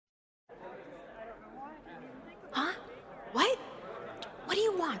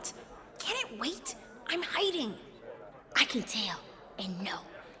want. Can it wait? I'm hiding. I can tell. And no,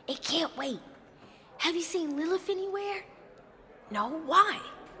 it can't wait. Have you seen Lilith anywhere? No, why?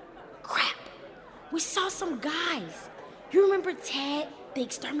 Crap. We saw some guys. You remember Ted, the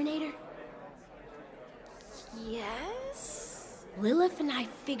exterminator? Yes? Lilith and I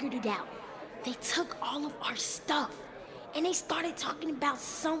figured it out. They took all of our stuff, and they started talking about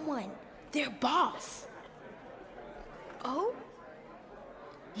someone, their boss. Oh?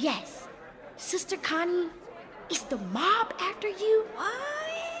 Yes. Sister Connie, is the mob after you? What?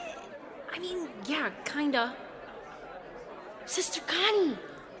 I mean, yeah, kinda. Sister Connie,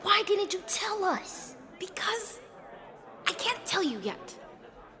 why didn't you tell us? Because I can't tell you yet.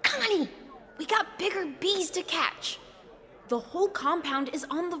 Connie! We got bigger bees to catch. The whole compound is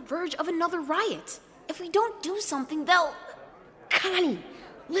on the verge of another riot. If we don't do something, they'll... Connie,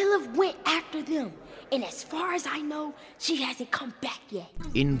 Lilith went after them. And as far as I know, she hasn't come back yet.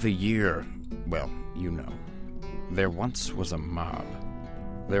 In the year, well, you know, there once was a mob.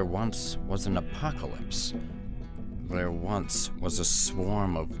 There once was an apocalypse. There once was a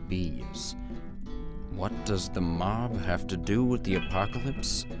swarm of bees. What does the mob have to do with the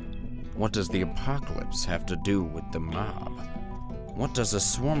apocalypse? What does the apocalypse have to do with the mob? What does a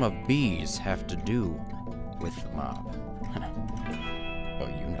swarm of bees have to do with the mob? Well,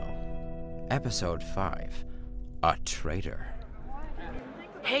 you know. Episode 5, A Traitor.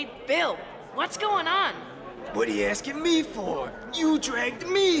 Hey, Bill, what's going on? What are you asking me for? You dragged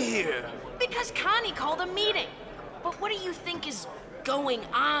me here. Because Connie called a meeting. But what do you think is going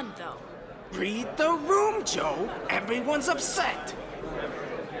on, though? Read the room, Joe. Everyone's upset.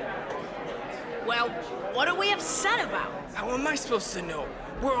 Well, what are we upset about? How am I supposed to know?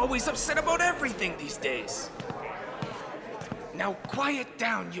 We're always upset about everything these days. Now quiet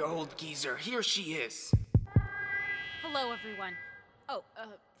down, you old geezer. Here she is. Hello, everyone. Oh,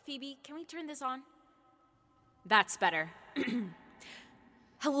 Phoebe, can we turn this on? That's better.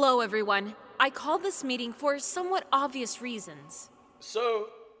 Hello, everyone. I called this meeting for somewhat obvious reasons. So,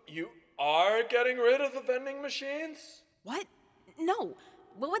 you are getting rid of the vending machines? What? No.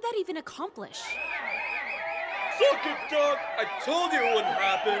 What would that even accomplish? Suck it, dog! I told you it wouldn't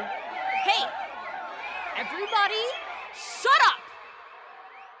happen! Hey! Everybody, shut up!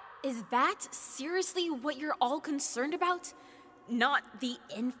 Is that seriously what you're all concerned about? Not the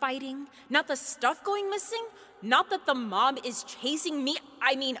infighting? Not the stuff going missing? Not that the mob is chasing me,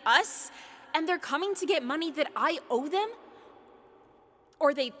 I mean us? And they're coming to get money that I owe them?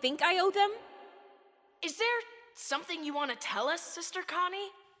 Or they think I owe them? Is there something you want to tell us, Sister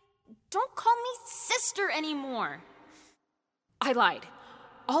Connie? Don't call me sister anymore. I lied.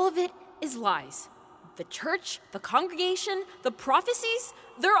 All of it is lies. The church, the congregation, the prophecies,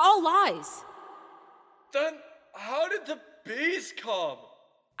 they're all lies. Then how did the bees come?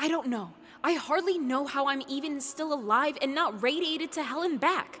 I don't know. I hardly know how I'm even still alive and not radiated to hell and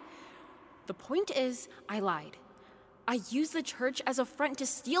back. The point is, I lied. I used the church as a front to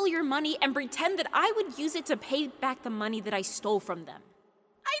steal your money and pretend that I would use it to pay back the money that I stole from them.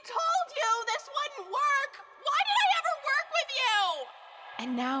 I told you this wouldn't work! Why did I ever work with you?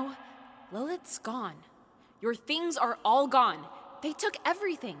 And now, Lilith's gone. Your things are all gone. They took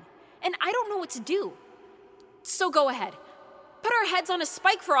everything, and I don't know what to do. So go ahead. Put our heads on a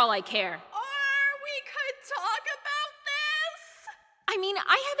spike for all I care. Or we could talk about this? I mean,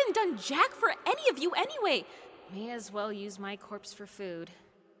 I haven't done jack for any of you anyway. May as well use my corpse for food.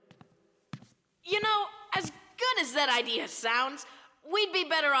 You know, as good as that idea sounds, we'd be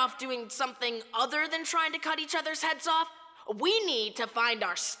better off doing something other than trying to cut each other's heads off. We need to find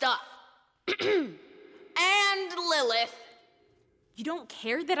our stuff. And Lilith. You don't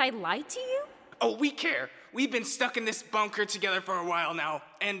care that I lied to you? Oh, we care. We've been stuck in this bunker together for a while now,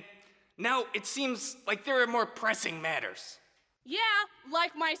 and now it seems like there are more pressing matters. Yeah,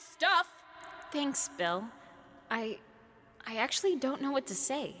 like my stuff. Thanks, Bill. I actually don't know what to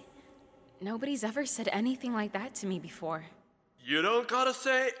say. Nobody's ever said anything like that to me before. You don't gotta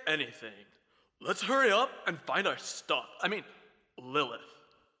say anything. Let's hurry up and find our stuff. I mean, Lilith.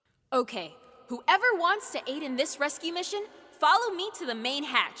 Okay, whoever wants to aid in this rescue mission, follow me to the main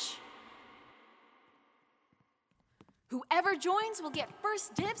hatch. Whoever joins will get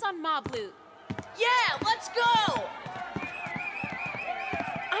first dibs on mob loot. Yeah, let's go!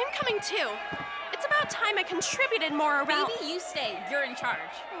 I'm coming too. It's about time I contributed more around. Baby, you stay. You're in charge.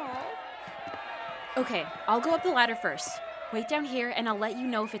 Okay, I'll go up the ladder first. Wait down here and I'll let you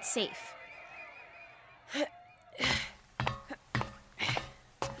know if it's safe.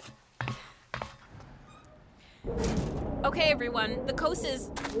 Okay, everyone, the coast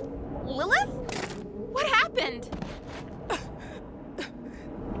is... Lilith? What happened?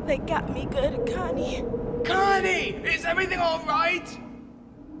 They got me good, Connie. Connie! Is everything all right?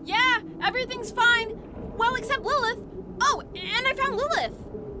 Yeah, everything's fine. Well, except Lilith. Oh, and I found Lilith.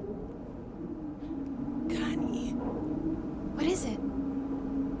 Connie. What is it?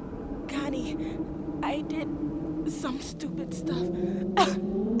 Connie, I did some stupid stuff.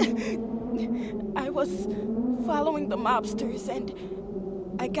 I was following the mobsters and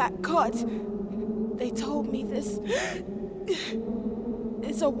I got caught. They told me this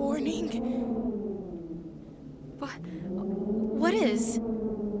is a warning. What is?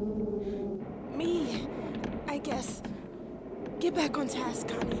 Me, I guess. Get back on task,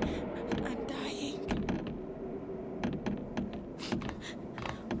 Connie. I'm dying.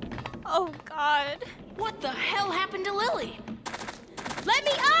 Oh, God. What the hell happened to Lily? Let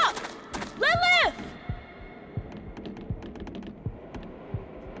me up! Lilith!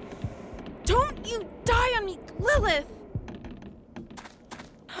 Don't you die on me, Lilith!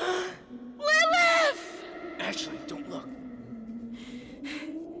 Lilith! Ashley, don't look.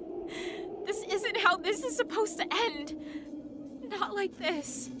 This isn't how this is supposed to end. Not like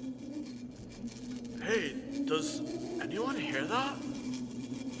this. Hey, does anyone hear that?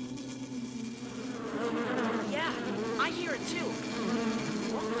 Yeah, I hear it too.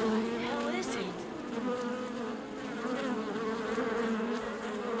 What the hell is it?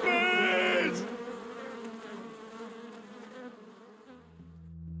 Birds!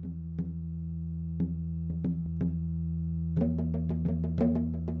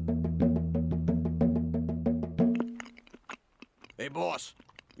 Hey, boss.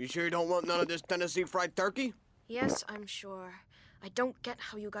 You sure you don't want none of this Tennessee fried turkey? Yes, I'm sure. I don't get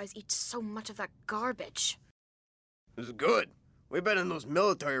how you guys eat so much of that garbage. This is good. Way better than those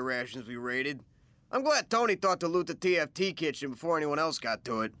military rations we raided. I'm glad Tony thought to loot the TFT kitchen before anyone else got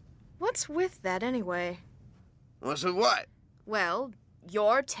to it. What's with that anyway? What's with what? Well,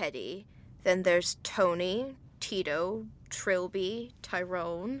 you're Teddy. Then there's Tony, Tito, Trilby,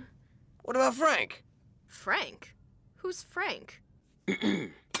 Tyrone. What about Frank? Frank? Who's Frank?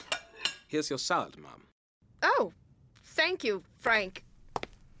 Here's your salad, Mom. Oh, thank you, Frank.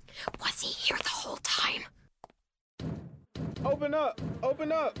 Was he here the whole time? Open up!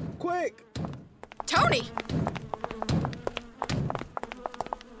 Open up! Quick! Tony!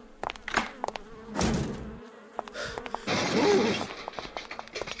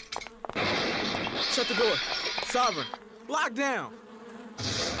 Shut the door. Sovereign, lock down.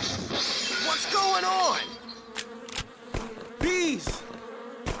 What's going on? Bees!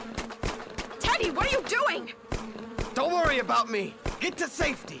 Teddy, what are you doing? Don't worry about me. Get to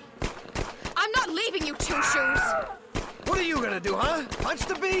safety. I'm not leaving you, Two Shoes. What are you gonna do, huh? Punch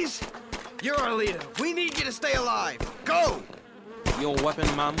the bees? You're our leader. We need you to stay alive. Go! Your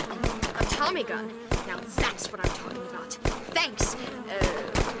weapon, Mom? A Tommy gun. Now that's what I'm talking about. Thanks.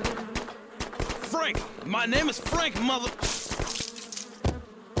 Frank! My name is Frank, mother...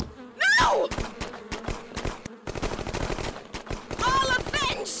 No! I'll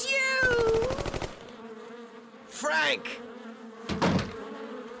avenge you! Frank!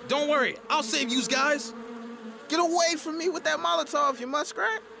 Don't worry, I'll save you guys. Get away from me with that Molotov, you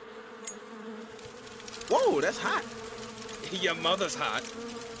muskrat. Whoa, that's hot. Your mother's hot.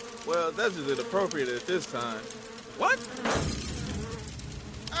 Well, that's just inappropriate at this time. What?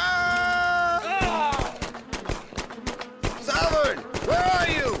 Sovereign, where are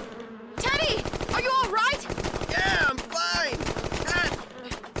you? Teddy, are you all right? Yeah, I'm fine. God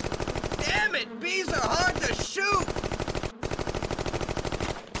damn it, bees are hard to shoot.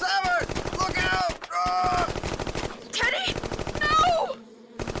 Sovereign, look out! Teddy, no!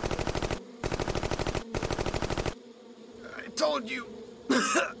 I told you,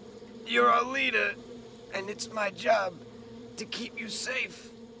 you're our leader, and it's my job to keep you safe.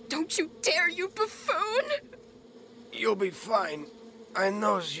 Don't you dare, you buffoon! You'll be fine. I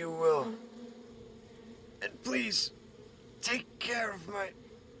knows you will. And please, take care of my...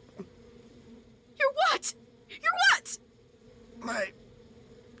 You're what? You're what? my...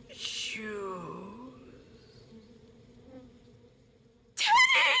 shoes.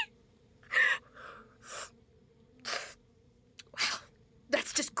 Teddy! Well,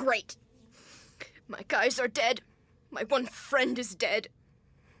 that's just great. My guys are dead. My one friend is dead.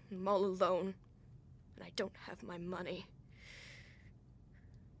 I'm all alone. And I don't have my money.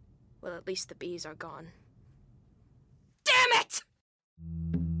 Well, at least the bees are gone. Damn it!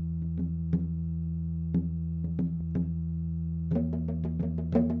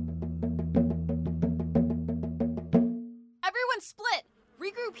 Everyone split.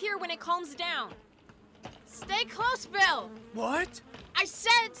 Regroup here when it calms down. Stay close, Bill. What? I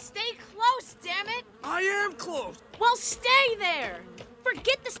said stay close, damn it. I am close. Well, stay there. For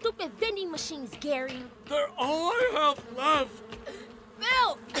Forget the stupid vending machines, Gary. They're all I have left.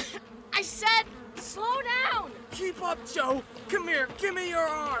 Bill! I said, slow down! Keep up, Joe. Come here, give me your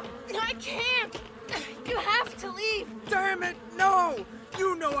arm. I can't! You have to leave! Damn it, no!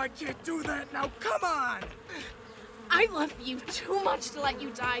 You know I can't do that now, come on! I love you too much to let you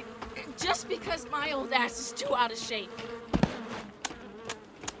die, just because my old ass is too out of shape.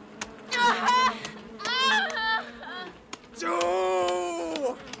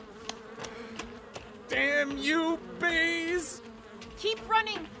 Joe! Damn you, bees! Keep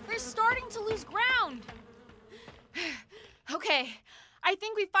running. They're starting to lose ground. Okay, I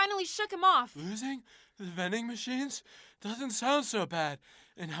think we finally shook him off. Losing the vending machines doesn't sound so bad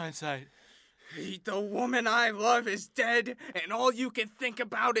in hindsight. The woman I love is dead, and all you can think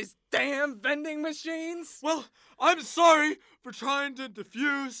about is damn vending machines? Well, I'm sorry for trying to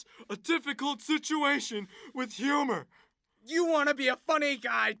diffuse a difficult situation with humor. You want to be a funny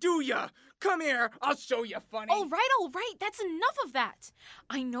guy, do ya? Come here, I'll show you funny. All right, that's enough of that.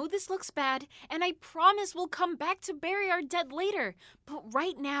 I know this looks bad, and I promise we'll come back to bury our dead later. But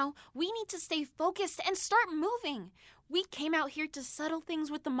right now, we need to stay focused and start moving. We came out here to settle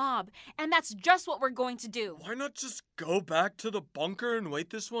things with the mob, and that's just what we're going to do. Why not just go back to the bunker and wait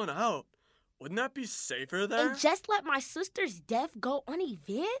this one out? Wouldn't that be safer there? And just let my sister's death go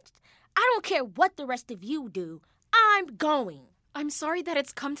unavenged? I don't care what the rest of you do. I'm going. I'm sorry that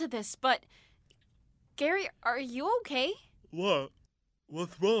it's come to this, but... Gary, are you okay? What?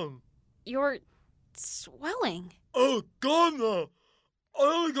 What's wrong? You're swelling. Oh, God, no! I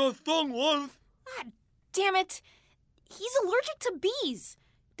only got stung once. Ah, damn it. He's allergic to bees.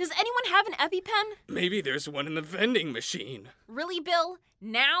 Does anyone have an EpiPen? Maybe there's one in the vending machine. Really, Bill?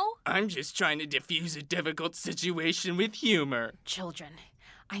 Now? I'm just trying to diffuse a difficult situation with humor. Children.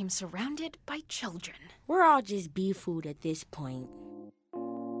 I am surrounded by children. We're all just bee food at this point.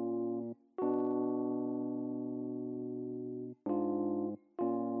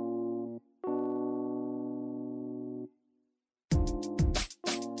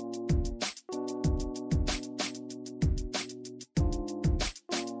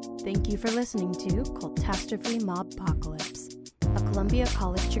 Thank you for listening to Catastrophe Mobpocalypse, a Columbia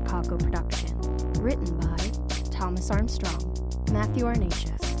College Chicago production. Written by Thomas Armstrong, Matthew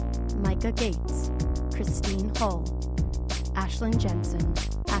Arnasius, Micah Gates, Christine Hull, Ashlyn Jensen,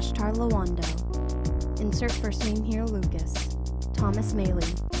 Ashtar Lawando. Insert first name here, Lucas, Thomas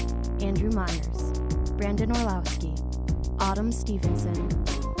Maley, Andrew Myers, Brandon Orlowski, Autumn Stevenson,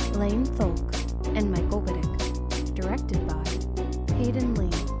 Lane Tholk, and Michael Wittick. Directed by Hayden Lee.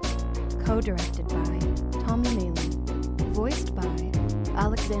 Co-directed by Tommy Maley. Voiced by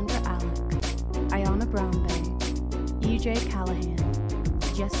Alexandra Alec, Ayanna Brownbay, E.J. Callahan,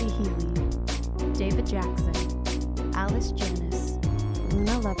 Jesse Healy, David Jackson, Alice Janis,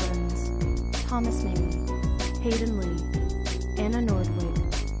 Luna Leverins, Thomas Maley, Hayden Lee, Anna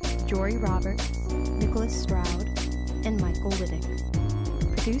Nordwig, Jory Roberts, Nicholas Stroud, and Michael Wittick.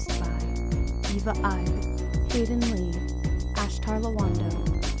 Produced by Eva Ibe, Hayden Lee, Ashtar Lawando,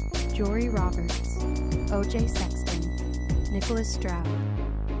 Jory Roberts, O.J. Sexton, Nicholas Stroud,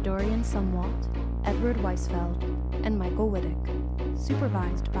 Dorian Sumwalt, Edward Weisfeld, and Michael Wittick.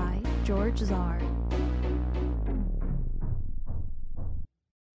 Supervised by George Czar.